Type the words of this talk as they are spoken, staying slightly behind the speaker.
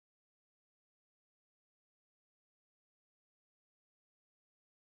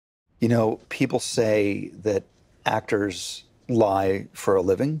You know, people say that actors lie for a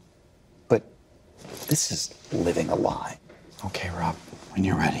living, but this is living a lie. Okay, Rob, when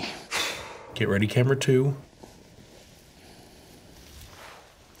you're ready. Get ready, camera 2.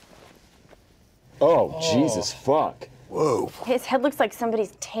 Oh, Jesus, fuck. Whoa. His head looks like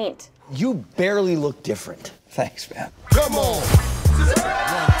somebody's taint. You barely look different. Thanks, man. Come on.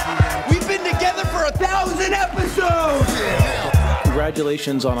 We've been together for 1,000 episodes!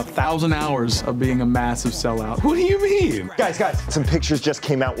 Congratulations on 1,000 hours of being a massive sellout. What do you mean? Guys, some pictures just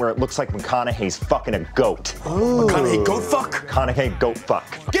came out where it looks like McConaughey's fucking a goat. Ooh. McConaughey goat fuck? McConaughey goat fuck.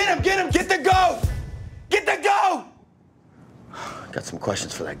 Get him, get the goat! Get the goat! Got some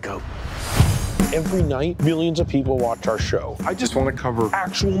questions for that goat. Every night, millions of people watch our show. I just want to cover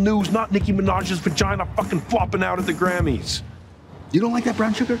actual news, not Nicki Minaj's vagina fucking flopping out at the Grammys. You don't like that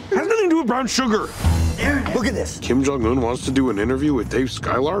brown sugar? Has nothing to do with brown sugar. Aaron, look at this. Kim Jong-un wants to do an interview with Dave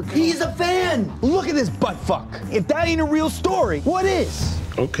Skylark? He's a fan. Look at this butt fuck. If that ain't a real story, what is?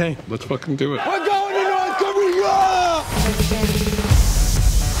 Okay, let's fucking do it. We're going to North Korea!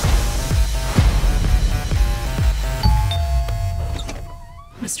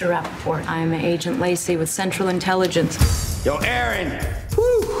 Mr. Rapoport, I'm Agent Lacey with Central Intelligence. Yo, Aaron!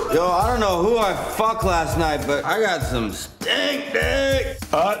 Woo. Yo, I don't know who I fucked last night, but I got some stink dick!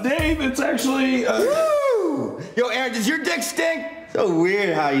 Dave, it's actually, Woo! Yo, Aaron, does your dick stink? So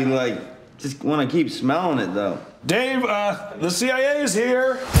weird how you, just want to keep smelling it, though. Dave, the CIA is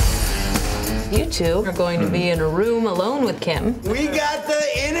here. You two are going to be in a room alone with Kim. We got the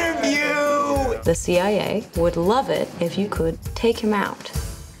interview! The CIA would love it if you could take him out.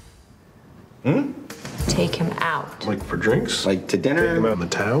 Take him out. Like for drinks? Like to dinner? Take him out in the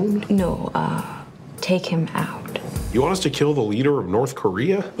town? No, take him out. You want us to kill the leader of North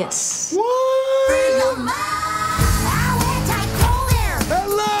Korea? Yes. What?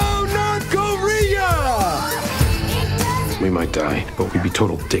 Hello, North Korea! We might die, but we'd be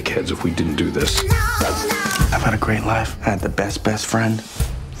total dickheads if we didn't do this. I've had a great life. I had the best friend.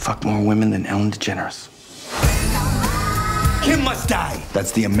 Fucked more women than Ellen DeGeneres. Kim must die.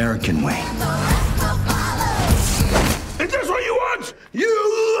 That's the American way. Is this what you want? You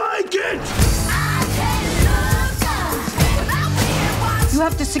like it? You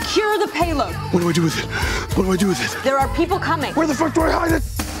have to secure the payload. What do I do with it? What do I do with it? There are people coming. Where the fuck do I hide it?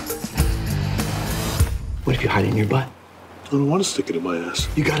 What if you hide it in your butt? I don't want to stick it in my ass.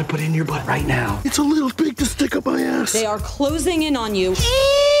 You gotta put it in your butt right now. It's a little big to stick up my ass. They are closing in on you.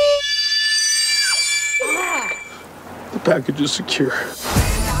 The package is secure.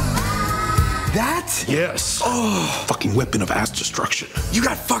 That? Yes. Oh. Fucking weapon of ass destruction. You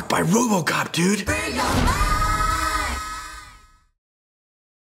got fucked by RoboCop, dude.